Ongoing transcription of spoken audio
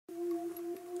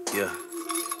Yeah.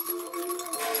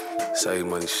 Save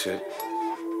money shit.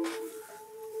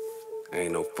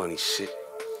 Ain't no funny shit.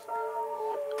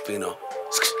 Vino.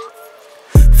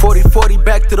 40-40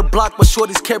 back to the block where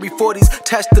shorties carry 40s.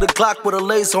 Attached to the Glock with a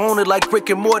laser on it like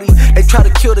Rick and Morty. They try to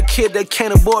kill the kid, they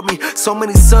can't abort me. So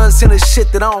many sons in this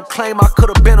shit that I don't claim I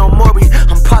could've been on Maury.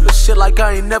 I'm popping shit like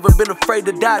I ain't never been afraid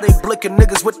to die. They blicking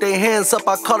niggas with their hands up,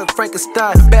 I call it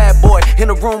Frankenstein. Bad boy, in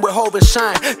the room with Hov and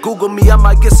Shine. Google me, I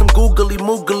might get some googly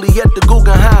moogly at the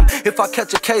Guggenheim. If I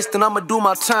catch a case, then I'ma do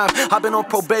my time. I've been on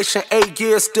probation 8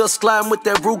 years, still sliding with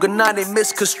that Ruger 9. They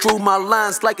misconstrue my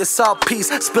lines like it's all peace.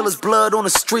 Spill his blood on the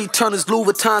street, turn his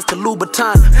Louboutins to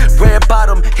Louboutin. Red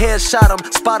bottom, headshot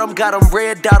him, spot him, got him,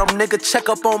 red dot him. Nigga, check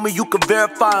up on me, you can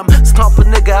verify him. Stomp a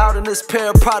nigga out in this pair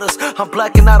of Pradas. I'm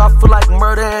blacking out, I feel like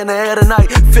murder in the air tonight.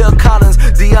 Phil Collins,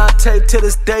 Deontay to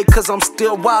this day, cause I'm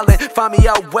still wildin'. Find me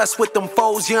out west with them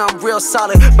foes, yeah, I'm real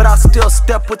solid, but I still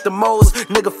step with the moles.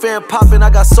 Nigga fan poppin', I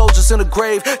got soldiers in the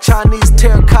grave. Chinese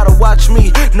terracotta, watch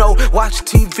me. No, watch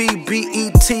TV,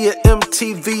 BET or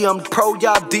MTV. I'm pro,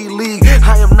 y'all D-League.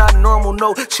 I am not normal,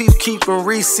 no chief keeping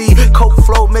receipt. Coke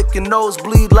flow make your nose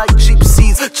bleed like cheap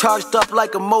seeds. Charged up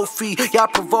like a Mophie, y'all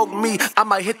provoke me. I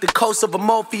might hit the coast of a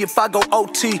Mophie if I go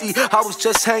OT. I was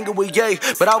just hanging with Ye,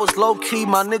 but I was low-key.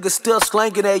 My niggas still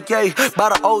slanging that Ye. By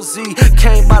the OZ,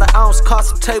 came by the ounce,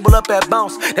 cost a table up at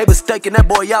Bounce. They been staking that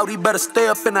boy out, he better stay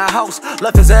up in the house.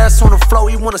 Left his ass on the floor,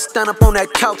 he wanna stand up on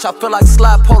that couch. I feel like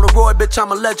Sly Polaroid, bitch,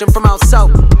 I'm a legend from out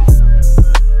south.